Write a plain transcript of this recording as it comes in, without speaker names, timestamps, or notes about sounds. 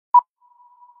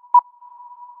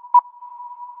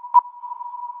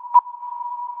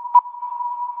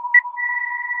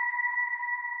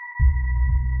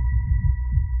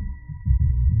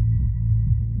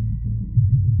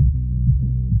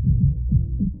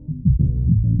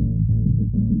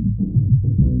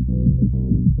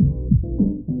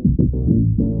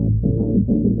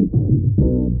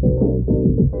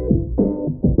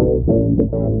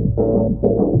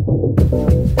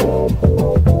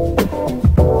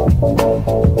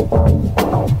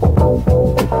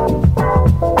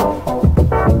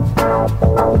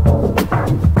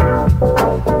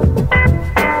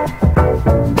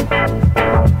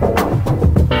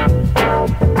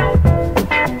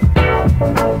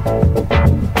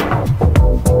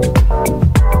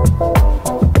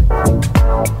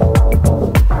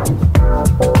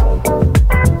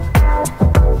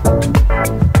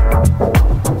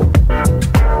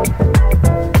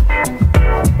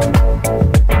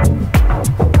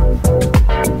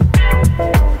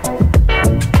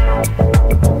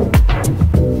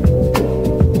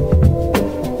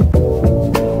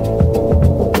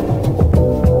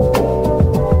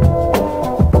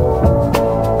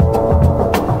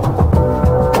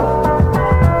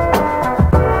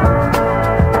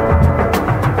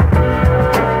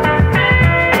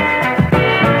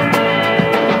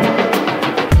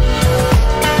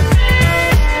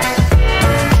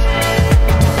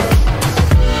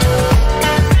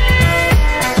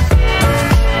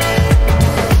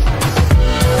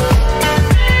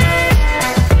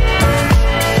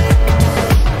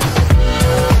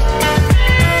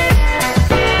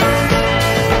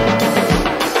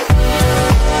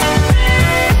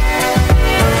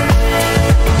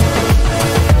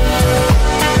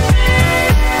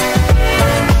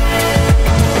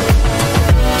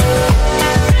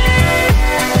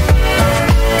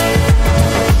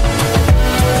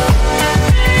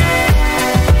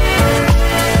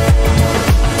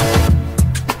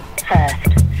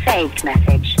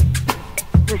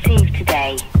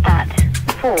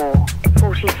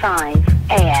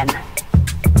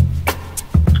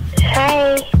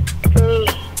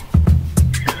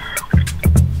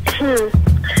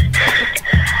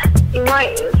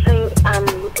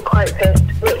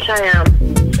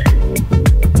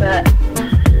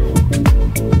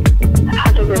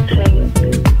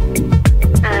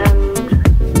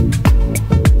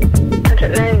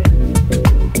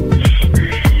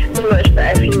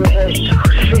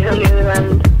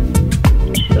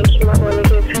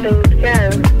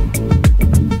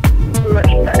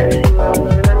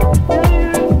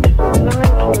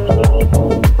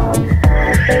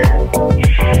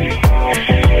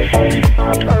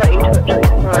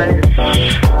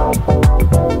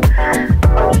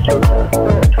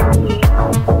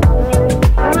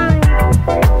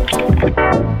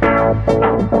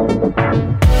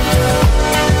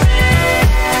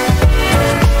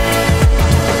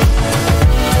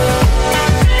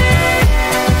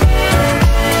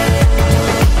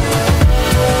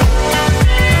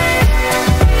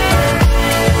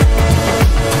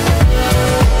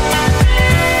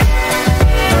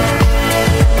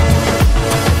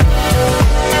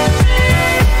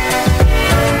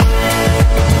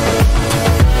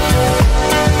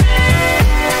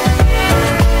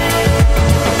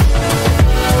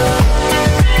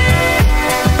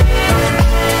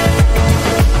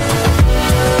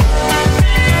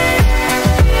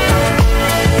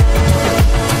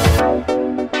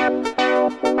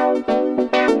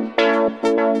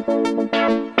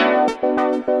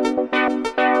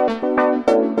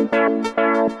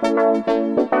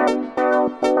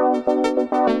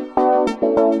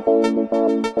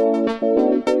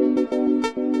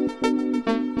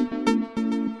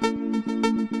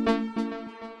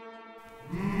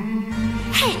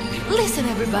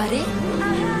everybody.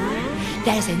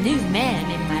 There's a new man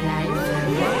in my life.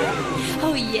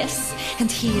 Oh yes,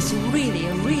 and he is really,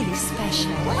 really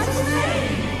special.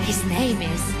 His name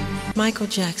is Michael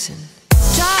Jackson.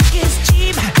 Talk is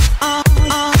cheap.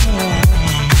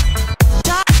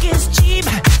 Talk is cheap.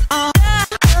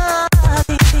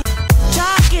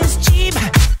 Talk is cheap.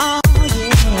 Oh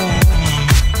yeah.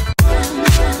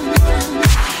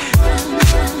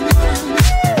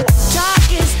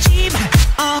 Talk is cheap.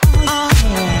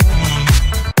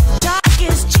 Talk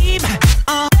is cheap.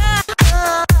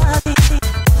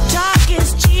 Talk is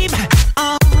cheap.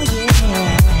 Oh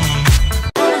yeah.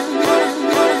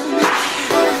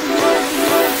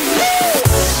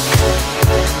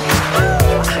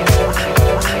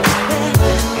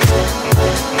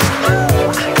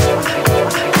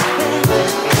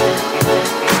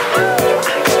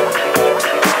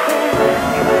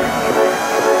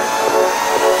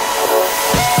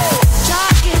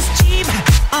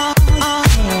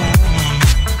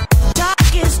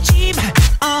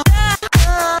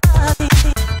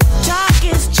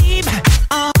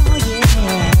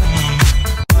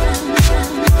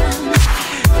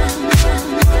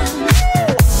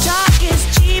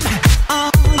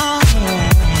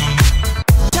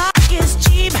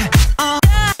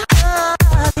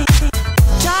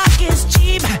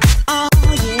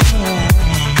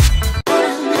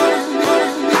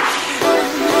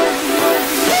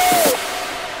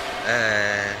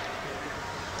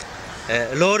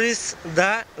 Louis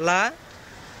La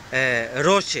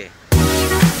Roche.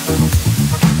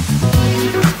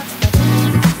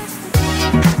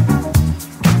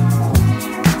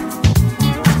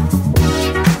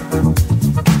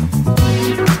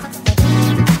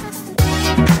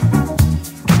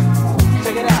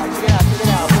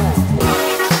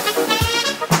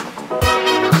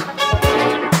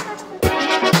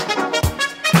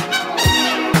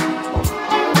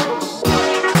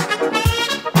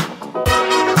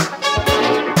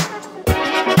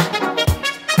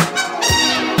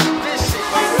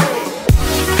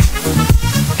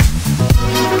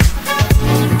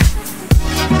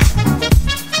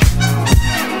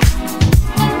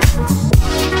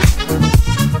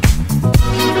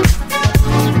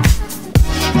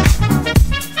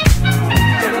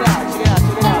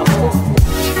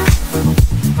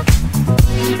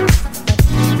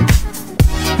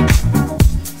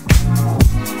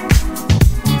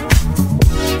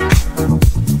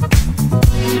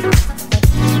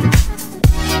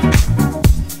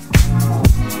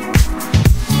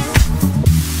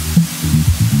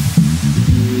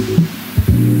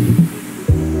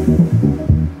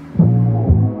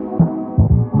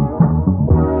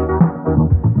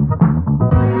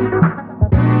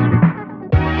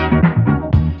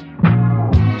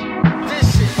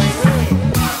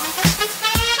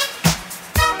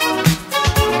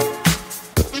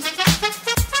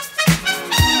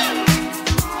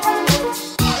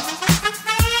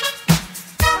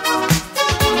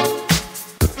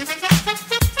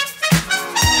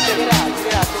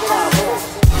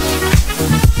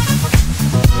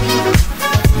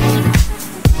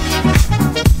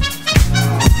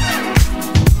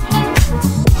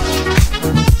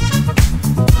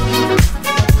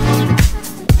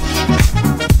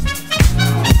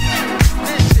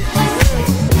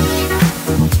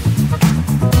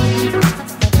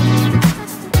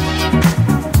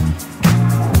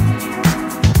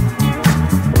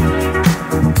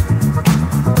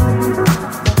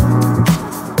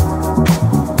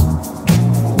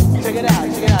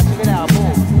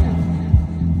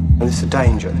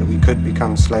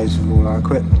 Become slaves of all our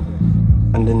equipment,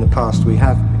 and in the past we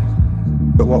have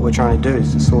been. But what we're trying to do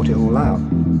is to sort it all out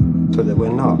so that we're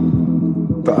not.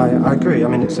 But I agree, I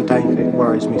mean it's a danger, it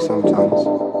worries me sometimes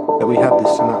that we have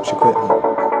this so much equipment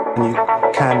and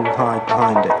you can hide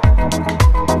behind it.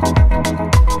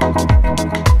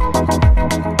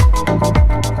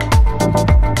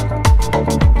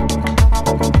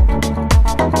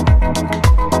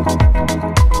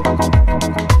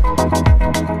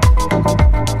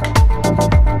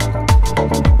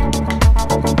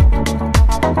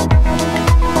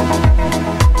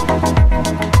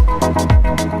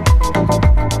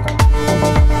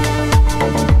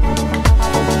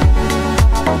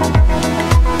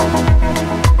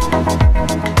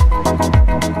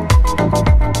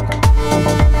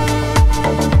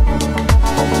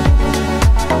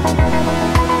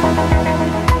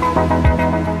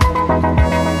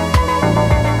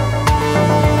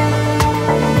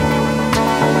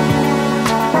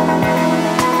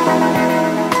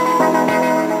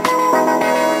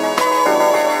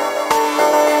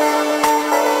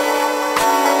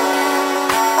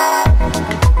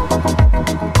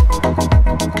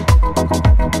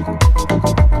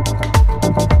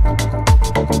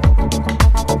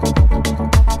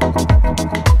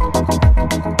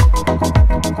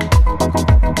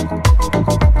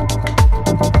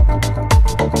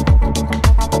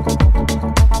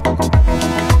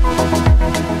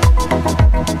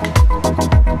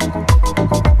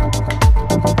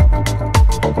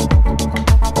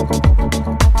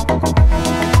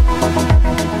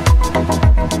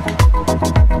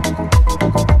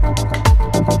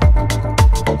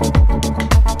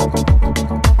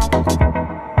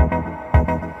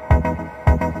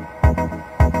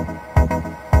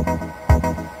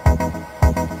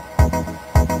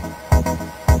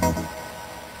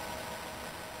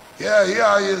 Yeah, here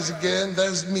I is again,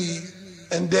 that's me,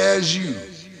 and there's you.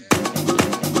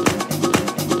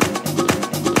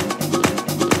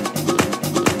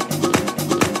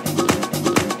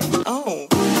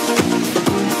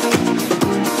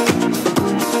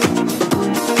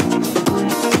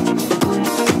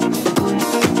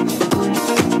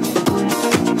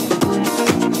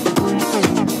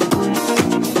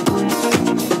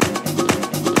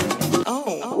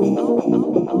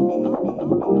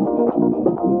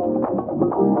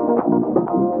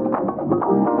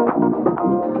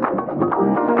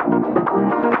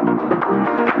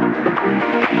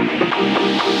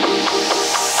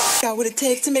 Got what it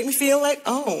takes to make me feel like,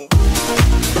 oh.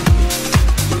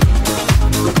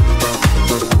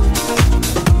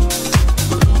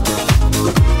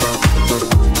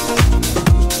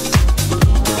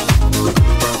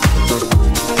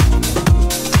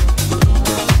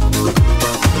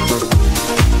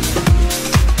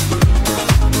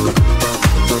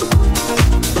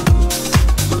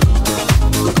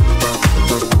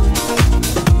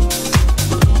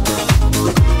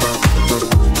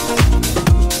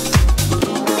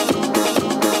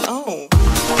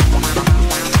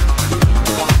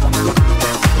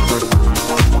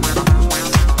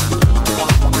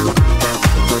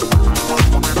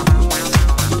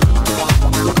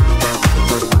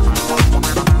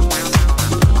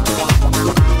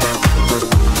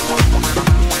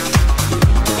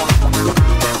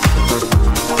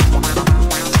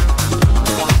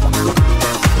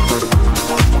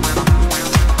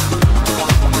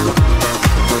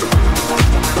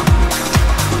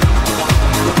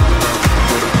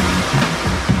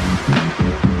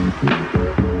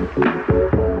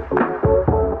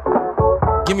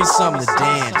 something to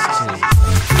dance to.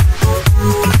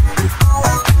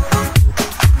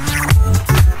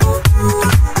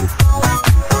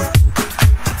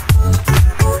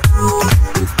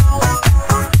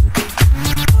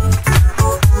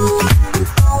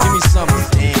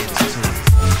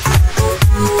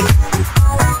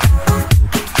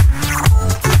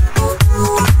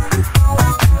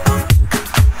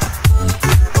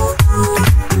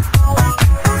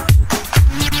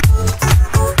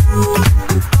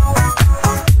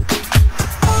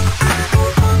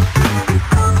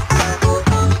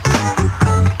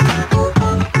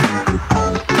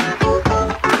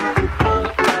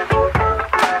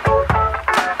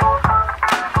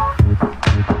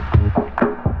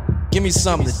 Give me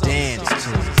something to dance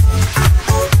to.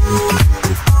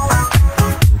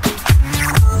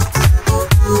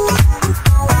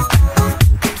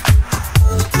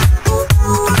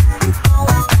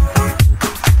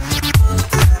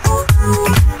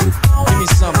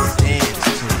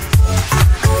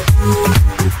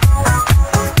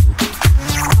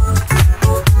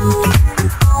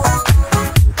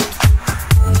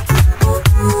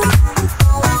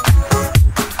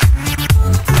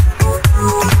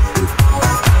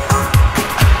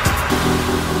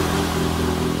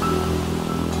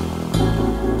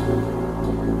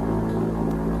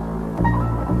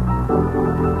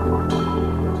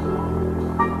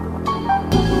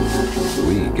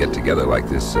 Together like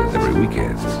this every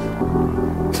weekend.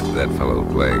 That fellow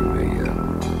playing the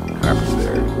carpet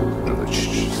there, the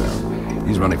sound,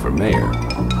 he's running for mayor.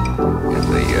 And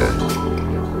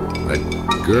that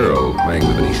girl playing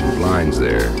the Venetian blinds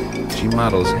there, she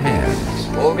models hands.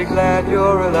 Oh, be glad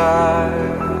you're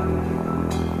alive.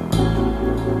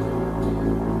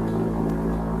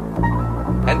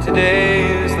 And today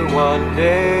is the one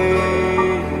day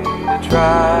to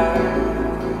try.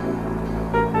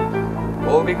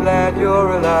 Oh, be glad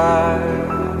you're alive.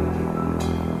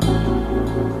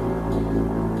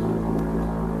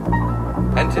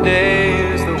 And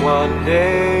today is the one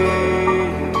day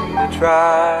to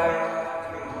try.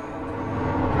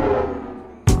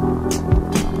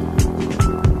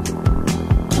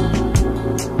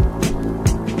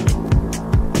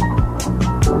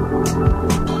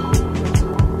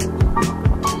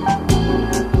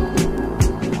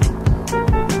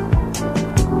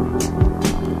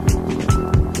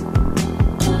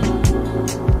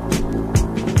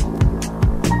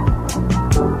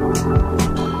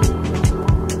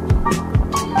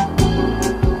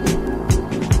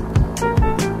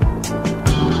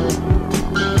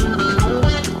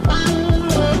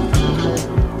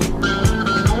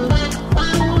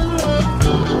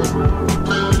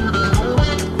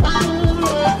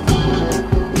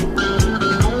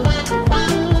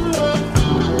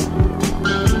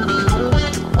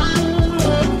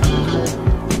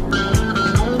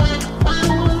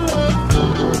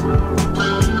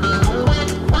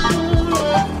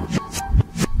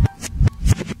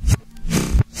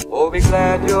 Oh, be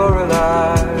glad you're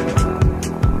alive.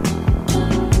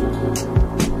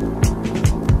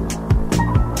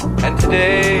 And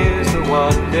today is the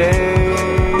one day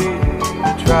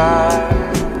to try.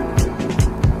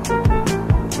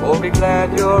 Oh, be glad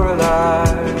you're alive.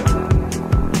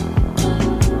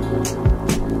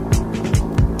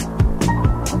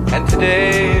 And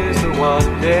today is the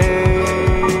one day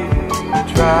to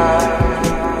try.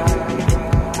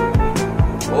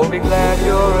 Oh, be glad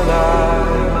you're alive.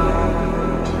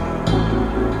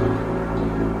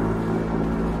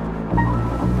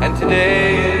 And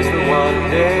today is the one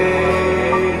day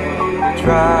to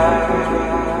try.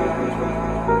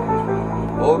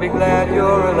 Oh, be glad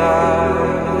you're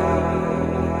alive.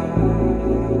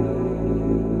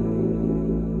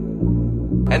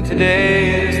 And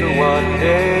today is the one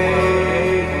day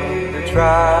to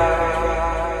try.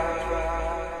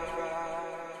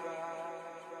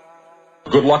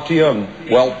 Good luck to you, and,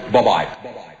 well, bye-bye.